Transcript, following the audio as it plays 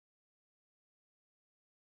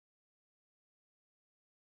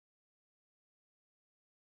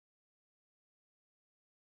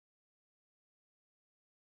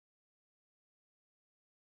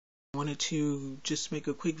wanted to just make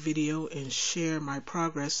a quick video and share my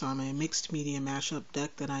progress on a mixed media mashup deck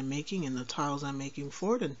that I'm making and the tiles I'm making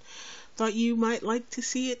for it, and thought you might like to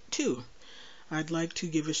see it too. I'd like to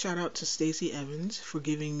give a shout out to Stacey Evans for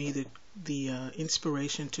giving me the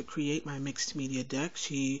inspiration to create my mixed media deck.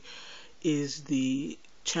 She is the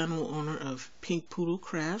channel owner of Pink Poodle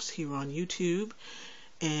Crafts here on YouTube,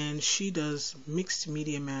 and she does mixed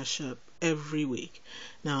media mashup every week.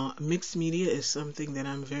 Now, mixed media is something that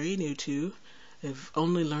I'm very new to. I've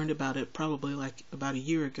only learned about it probably like about a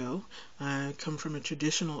year ago. I come from a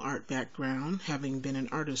traditional art background, having been an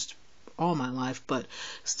artist all my life, but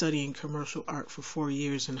studying commercial art for 4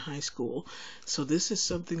 years in high school. So this is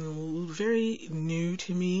something very new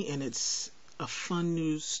to me, and it's a fun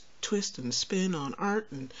new twist and spin on art,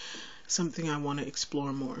 and something I want to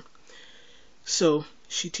explore more. So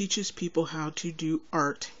she teaches people how to do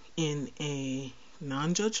art in a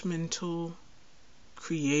non-judgmental,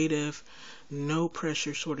 creative, no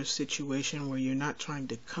pressure sort of situation where you're not trying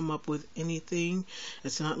to come up with anything.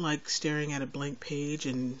 It's not like staring at a blank page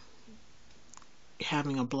and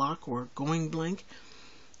having a block or going blank.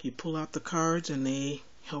 You pull out the cards and they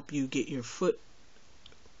help you get your foot,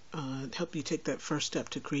 help you take that first step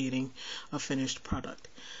to creating a finished product.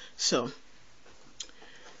 So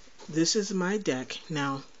this is my deck.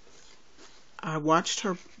 Now, I watched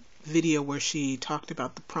her video where she talked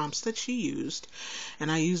about the prompts that she used,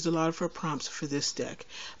 and I used a lot of her prompts for this deck,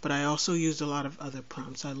 but I also used a lot of other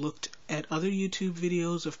prompts. I looked at other YouTube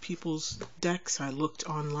videos of people's decks. I looked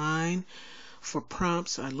online for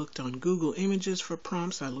prompts. I looked on Google Images for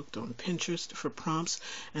prompts. I looked on Pinterest for prompts,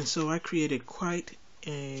 and so I created quite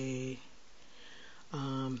a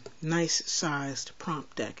nice sized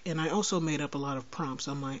prompt deck. And I also made up a lot of prompts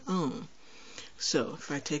on my own. So if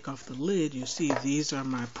I take off the lid, you see these are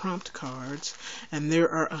my prompt cards, and there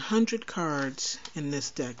are 100 cards in this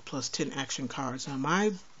deck plus 10 action cards. Now,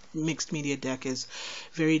 my mixed media deck is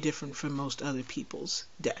very different from most other people's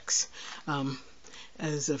decks.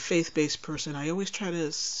 As a faith-based person, I always try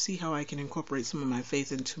to see how I can incorporate some of my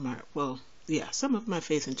faith into my, some of my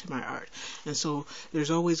faith into my art. And so there's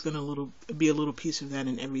always going to be a little piece of that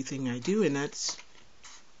in everything I do, and that's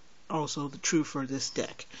also the true for this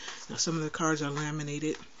deck. Now, some of the cards are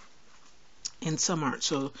laminated and some aren't.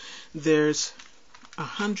 So there's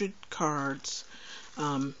 100 cards,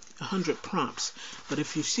 100 prompts, but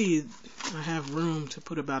if you see, I have room to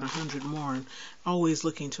put about 100 more, and always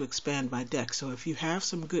looking to expand my deck. So if you have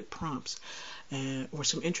some good prompts or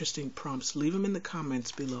some interesting prompts, leave them in the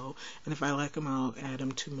comments below, and if I like them, I'll add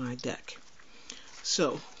them to my deck.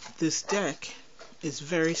 So this deck is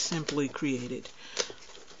very simply created.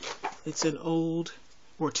 It's an old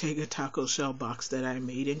Ortega taco shell box that I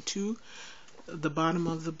made into the bottom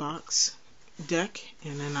of the box deck,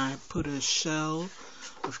 and then I put a shell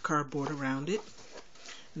of cardboard around it.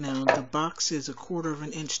 Now, the box is 1/4 of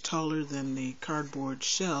an inch taller than the cardboard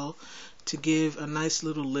shell to give a nice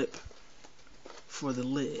little lip for the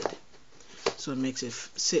lid, so it makes it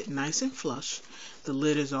sit nice and flush. The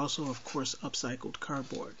lid is also, of course, upcycled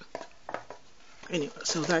cardboard. Anyway,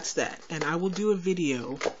 so that's that, and I will do a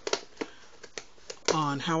video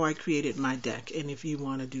on how I created my deck, and if you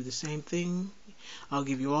want to do the same thing, I'll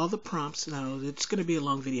give you all the prompts. Now, it's going to be a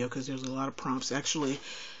long video because there's a lot of prompts. Actually,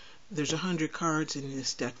 there's 100 cards in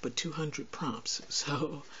this deck, but 200 prompts.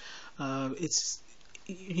 So it's,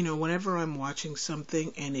 whenever I'm watching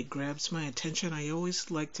something and it grabs my attention, I always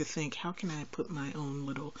like to think, how can I put my own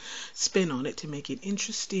little spin on it to make it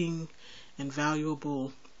interesting and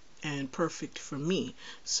valuable and perfect for me?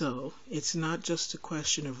 So it's not just a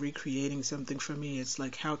question of recreating something for me. It's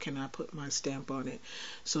like, how can I put my stamp on it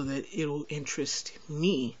so that it'll interest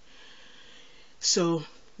me? So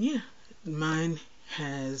yeah, mine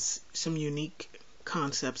has some unique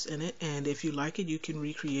concepts in it, and if you like it, you can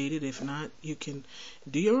recreate it. If not, you can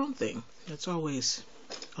do your own thing. That's always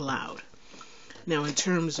allowed. Now, in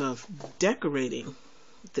terms of decorating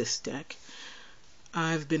this deck,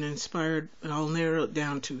 I've been inspired, and I'll narrow it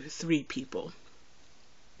down to 3 people,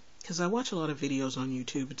 because I watch a lot of videos on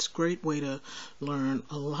YouTube. It's a great way to learn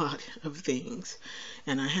a lot of things,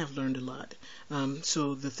 and I have learned a lot.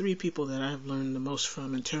 So the 3 people that I've learned the most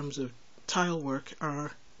from in terms of tile work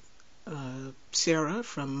are Sarah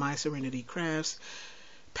from My Serenity Crafts,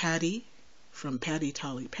 Patty from Patty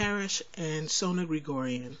Tolly Parish, and Sona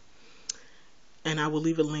Gregorian. And I will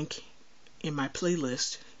leave a link in my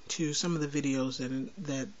playlist to some of the videos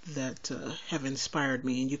that have inspired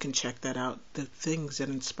me, and you can check that out, the Things That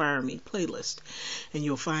Inspire Me playlist, and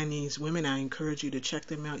you'll find these women. I encourage you to check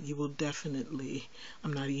them out. You will definitely,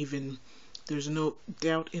 there's no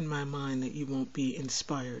doubt in my mind that you won't be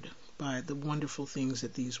inspired by the wonderful things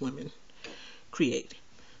that these women create.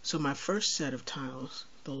 So my first set of tiles,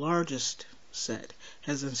 the largest set,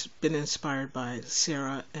 has been inspired by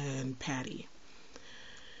Sarah and Patty.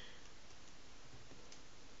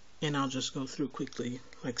 And I'll just go through quickly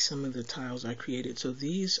like some of the tiles I created. So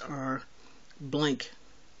these are blank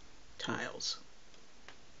tiles.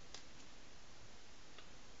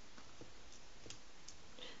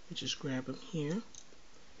 You just grab them here.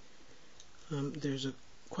 There's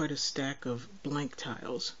quite a stack of blank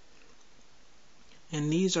tiles.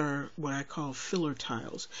 And these are what I call filler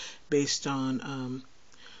tiles, based on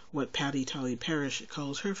what Patty Tolly Parrish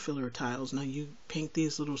calls her filler tiles. Now you paint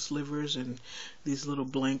these little slivers and these little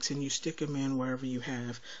blanks, and you stick them in wherever you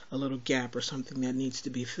have a little gap or something that needs to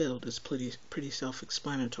be filled. It's pretty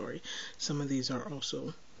self-explanatory. Some of these are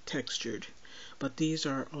also textured, but these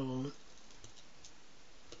are all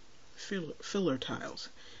filler tiles,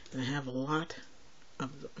 and I have a lot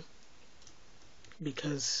of them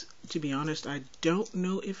because, to be honest, I don't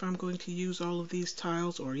know if I'm going to use all of these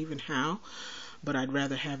tiles or even how, but I'd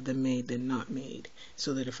rather have them made than not made,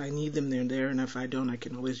 so that if I need them, they're there, and if I don't, I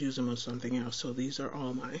can always use them on something else. So these are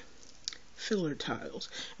all my filler tiles,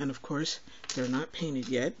 and of course they're not painted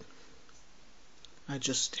yet. I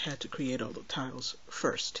just had to create all the tiles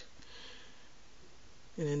first.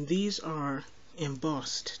 And then these are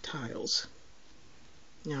embossed tiles.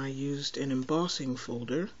 Now I used an embossing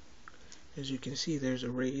folder. As you can see, there's a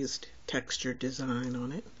raised texture design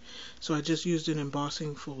on it. So I just used an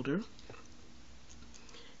embossing folder,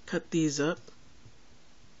 cut these up,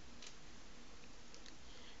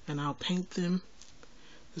 and I'll paint them.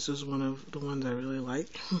 This is one of the ones I really like.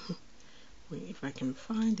 Wait, if I can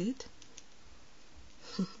find it.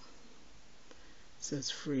 It says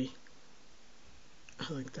free.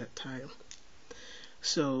 I like that tile.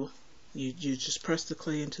 So you just press the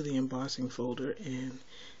clay into the embossing folder and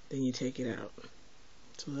then you take it out.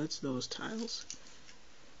 So that's those tiles.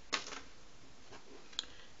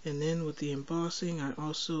 And then with the embossing, I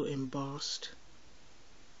also embossed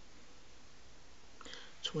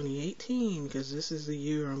 2018, because this is the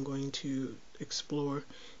year I'm going to explore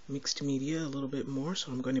mixed media a little bit more,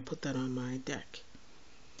 so I'm going to put that on my deck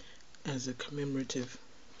as a commemorative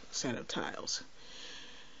set of tiles.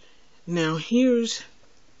 Now here's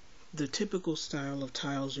the typical style of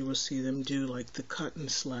tiles you will see them do, like the cut and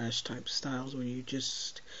slash type styles where you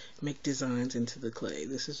just make designs into the clay.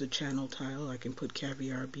 This is a channel tile. I can put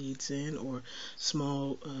caviar beads in, or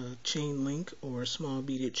small chain link or small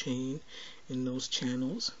beaded chain in those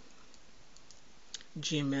channels.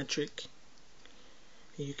 Geometric.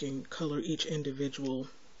 You can color each individual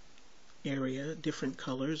area different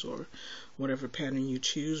colors or whatever pattern you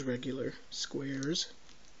choose, regular squares.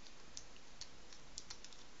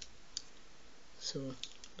 So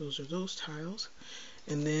those are those tiles.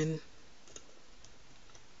 And then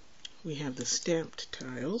we have the stamped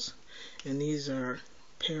tiles, and these are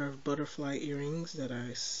a pair of butterfly earrings that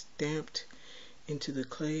I stamped into the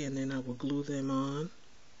clay, and then I will glue them on.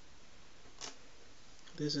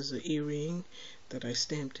 This is an earring that I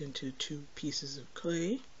stamped into 2 pieces of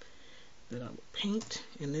clay that I will paint,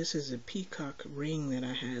 and this is a peacock ring that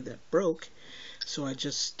I had that broke, so I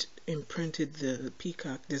just imprinted the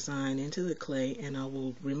peacock design into the clay, and I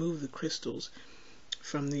will remove the crystals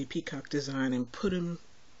from the peacock design and put them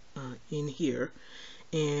in here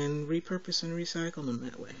and repurpose and recycle them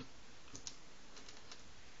that way.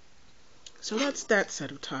 So that's that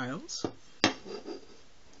set of tiles.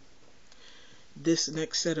 This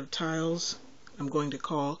next set of tiles I'm going to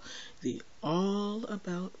call the All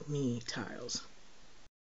About Me tiles.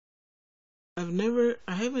 I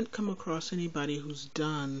haven't come across anybody who's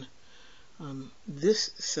done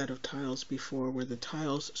this set of tiles before, where the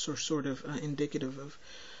tiles are sort of indicative of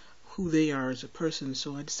who they are as a person,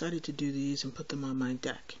 so I decided to do these and put them on my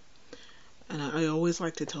deck. And I always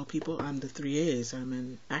like to tell people I'm the 3 A's. I'm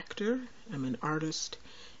an actor, I'm an artist,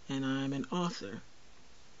 and I'm an author.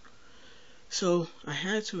 So I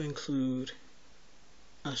had to include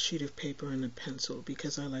a sheet of paper and a pencil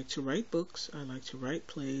because I like to write books, I like to write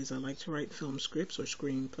plays, I like to write film scripts or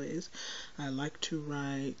screenplays, I like to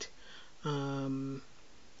write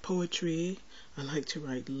poetry, I like to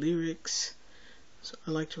write lyrics, so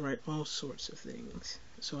I like to write all sorts of things.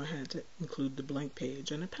 So I had to include the blank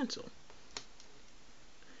page and a pencil.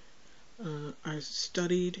 I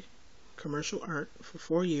studied commercial art for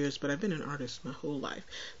 4 years, but I've been an artist my whole life,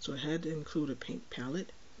 so I had to include a paint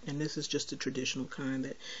palette, and this is just a traditional kind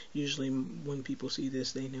that usually when people see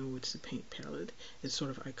this they know it's a paint palette. It's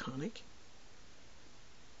sort of iconic.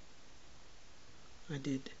 I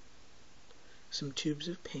did some tubes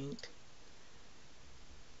of paint,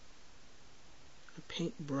 a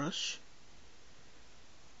paintbrush,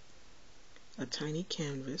 a tiny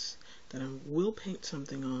canvas that I will paint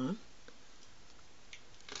something on,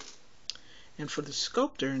 and for the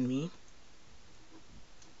sculptor in me,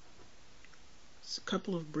 it's a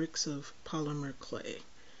couple of bricks of polymer clay.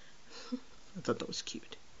 I thought that was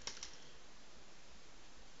cute.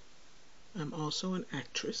 I'm also an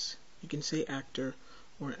actress. You can say actor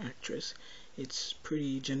or actress. It's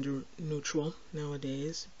pretty gender neutral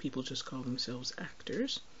nowadays. People just call themselves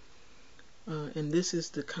actors. And this is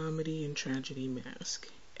the comedy and tragedy mask.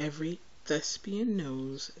 Every thespian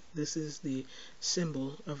knows this is the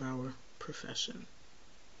symbol of our profession.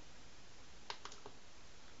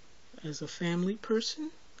 As a family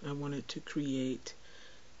person, I wanted to create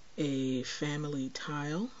a family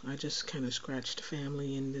tile. I just kind of scratched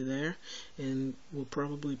family into there, and will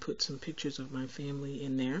probably put some pictures of my family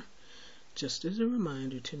in there just as a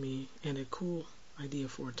reminder to me, and a cool idea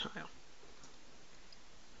for a tile.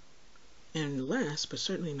 And last but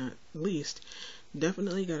certainly not least,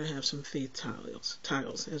 definitely got to have some faith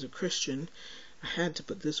tiles. As a Christian, I had to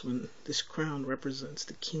put this one. This crown represents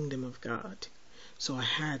the kingdom of God, so I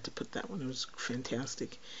had to put that one. It was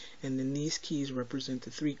fantastic. And then these keys represent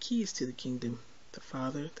the 3 keys to the kingdom: the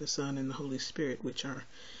Father, the Son, and the Holy Spirit, which are,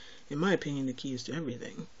 in my opinion, the keys to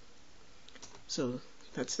everything. So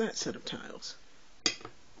that's that set of tiles.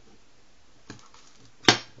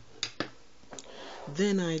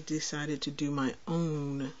 Then I decided to do my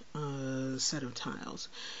own set of tiles.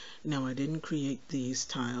 Now, I didn't create these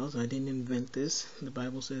tiles. I didn't invent this. The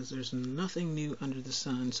Bible says there's nothing new under the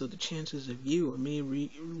sun, so the chances of you or me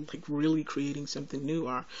really creating something new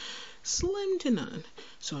are slim to none.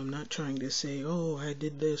 So I'm not trying to say, oh, I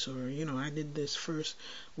did this, or, I did this first.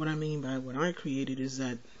 What I mean by what I created is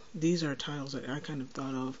that these are tiles that I kind of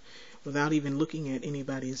thought of without even looking at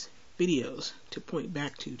anybody's videos to point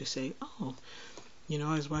back to say, oh,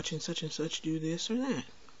 I was watching such and such do this or that.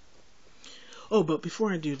 Oh, but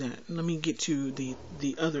before I do that, let me get to the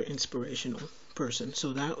other inspirational person.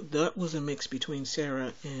 So that was a mix between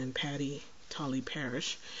Sarah and Patty Tolly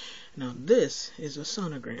Parrish. Now this is a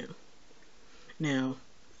sonogram. Now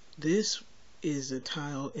this is a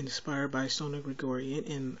tile inspired by Sona Gregorian,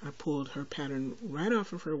 and I pulled her pattern right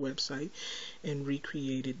off of her website and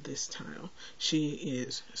recreated this tile. She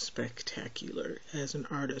is spectacular as an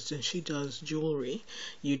artist, and she does jewelry.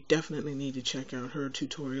 You definitely need to check out her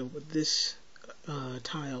tutorial with this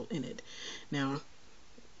tile in it. Now,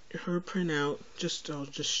 her printout, I'll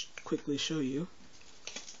just quickly show you.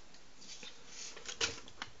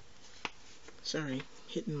 Sorry,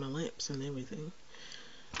 hitting my lamps and everything.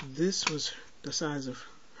 This was the size of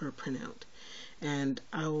her printout, and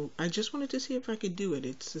I just wanted to see if I could do it.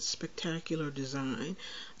 It's a spectacular design,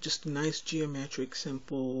 just a nice geometric,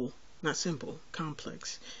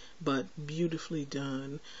 complex, but beautifully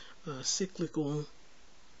done, cyclical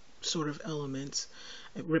sort of elements,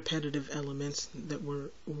 repetitive elements that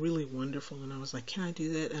were really wonderful. And I was like, can I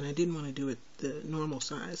do that? And I didn't want to do it the normal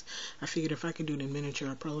size. I figured if I could do it in miniature,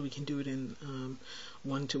 I probably can do it in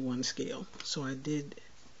 1:1 scale. So I did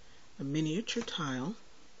a miniature tile,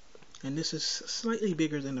 and this is slightly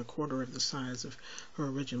bigger than a quarter of the size of her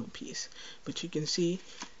original piece, but you can see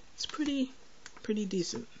it's pretty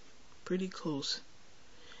decent, pretty close.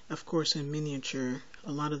 Of course, in miniature,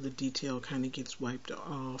 a lot of the detail kind of gets wiped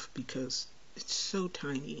off because it's so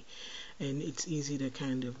tiny, and it's easy to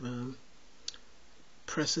kind of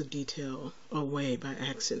press a detail away by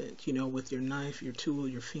accident, with your knife, your tool,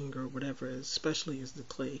 your finger, whatever, especially as the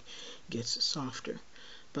clay gets softer.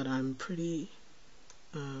 But I'm pretty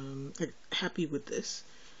happy with this,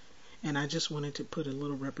 and I just wanted to put a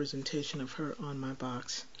little representation of her on my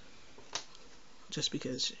box just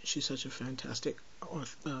because she's such a fantastic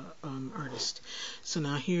artist. So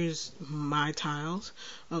now here's my tiles.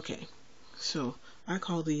 Okay, so I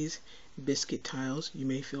call these biscuit tiles. You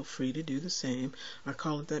may feel free to do the same. I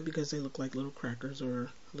call it that because they look like little crackers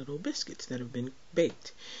or little biscuits that have been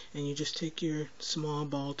baked. And you just take your small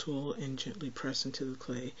ball tool and gently press into the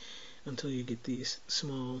clay until you get these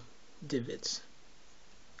small divots.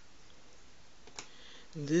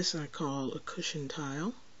 This I call a cushion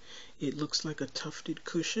tile. It looks like a tufted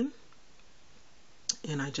cushion,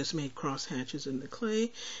 and I just made cross hatches in the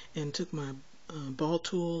clay and took my ball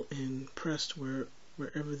tool and pressed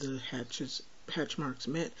wherever the hatch marks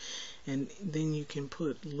met, and then you can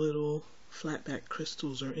put little flatback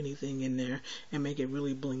crystals or anything in there and make it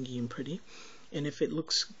really blingy and pretty. And if it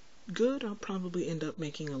looks good, I'll probably end up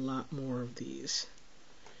making a lot more of these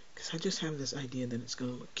because I just have this idea that it's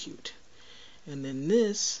going to look cute. And then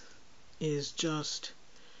this is just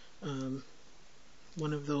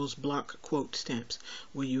one of those block quote stamps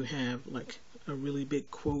where you have like a really big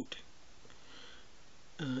quote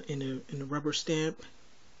in a rubber stamp.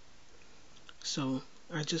 So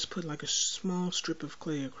I just put like a small strip of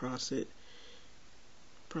clay across it.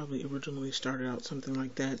 Probably originally started out something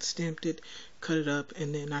like that. Stamped it, cut it up,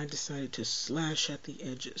 and then I decided to slash at the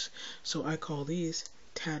edges. So I call these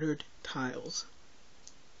tattered tiles.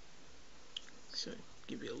 So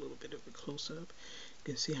give you a little bit of a close-up. You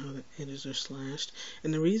can see how the edges are slashed.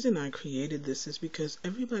 And the reason I created this is because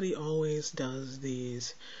everybody always does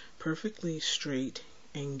these perfectly straight,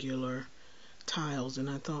 angular tiles. And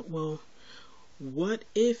I thought, well, what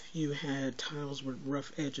if you had tiles with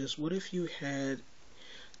rough edges? What if you had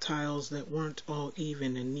tiles that weren't all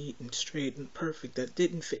even and neat and straight and perfect, that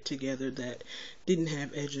didn't fit together, that didn't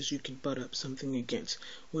have edges you could butt up something against?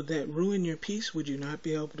 Would that ruin your piece? Would you not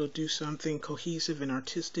be able to do something cohesive and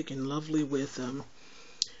artistic and lovely with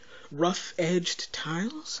rough edged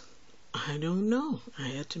tiles? I don't know. I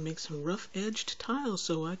had to make some rough edged tiles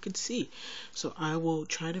so I could see. So I will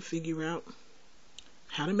try to figure out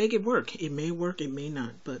how to make it work. It may work, it may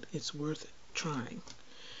not, but it's worth trying.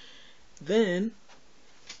 Then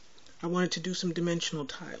I wanted to do some dimensional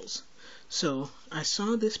tiles. So I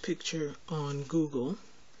saw this picture on Google.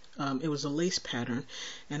 It was a lace pattern,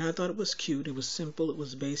 and I thought it was cute. It was simple, it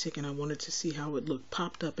was basic, and I wanted to see how it looked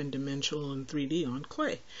popped up in dimensional and 3D on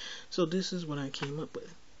clay. So this is what I came up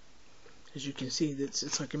with. As you can see,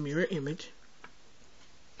 it's like a mirror image.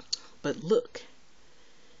 But look,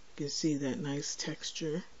 you can see that nice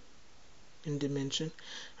texture and dimension.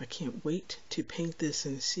 I can't wait to paint this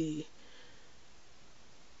and see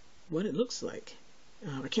what it looks like.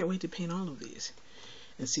 I can't wait to paint all of these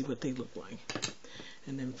and see what they look like.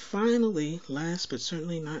 And then finally, last but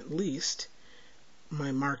certainly not least,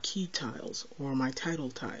 my marquee tiles, or my title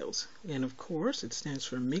tiles. And of course, it stands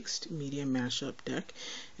for Mixed Media Mashup Deck,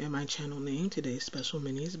 and my channel name, Today's Special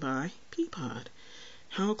Minis by Pt.1.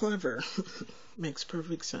 How clever. Makes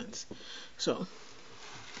perfect sense. So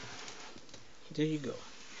there you go.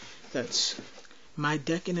 That's my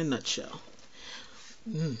deck in a nutshell.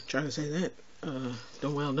 Try to say that.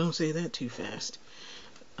 Don't say that too fast.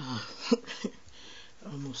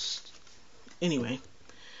 Almost. Anyway,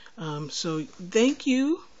 so thank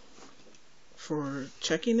you for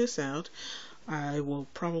checking this out. I will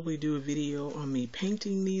probably do a video on me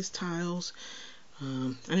painting these tiles.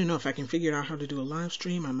 I don't know if I can figure out how to do a live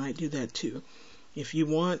stream. I might do that too. If you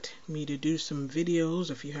want me to do some videos,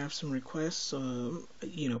 if you have some requests,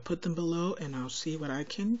 put them below and I'll see what I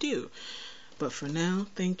can do. But for now,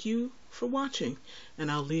 thank you for watching,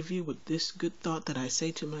 and I'll leave you with this good thought that I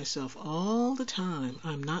say to myself all the time.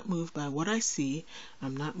 I'm not moved by what I see.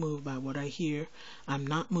 I'm not moved by what I hear. I'm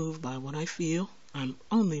not moved by what I feel. I'm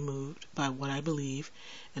only moved by what I believe,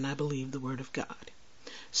 and I believe the Word of God.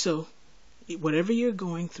 So, whatever you're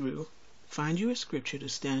going through, find you a scripture to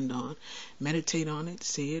stand on, meditate on it,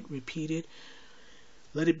 say it, repeat it,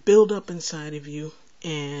 let it build up inside of you,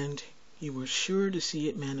 and you were sure to see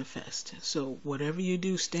it manifest. So whatever you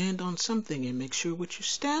do, stand on something and make sure what you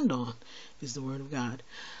stand on is the Word of God.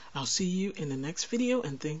 I'll see you in the next video,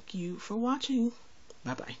 and thank you for watching.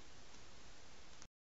 Bye-bye.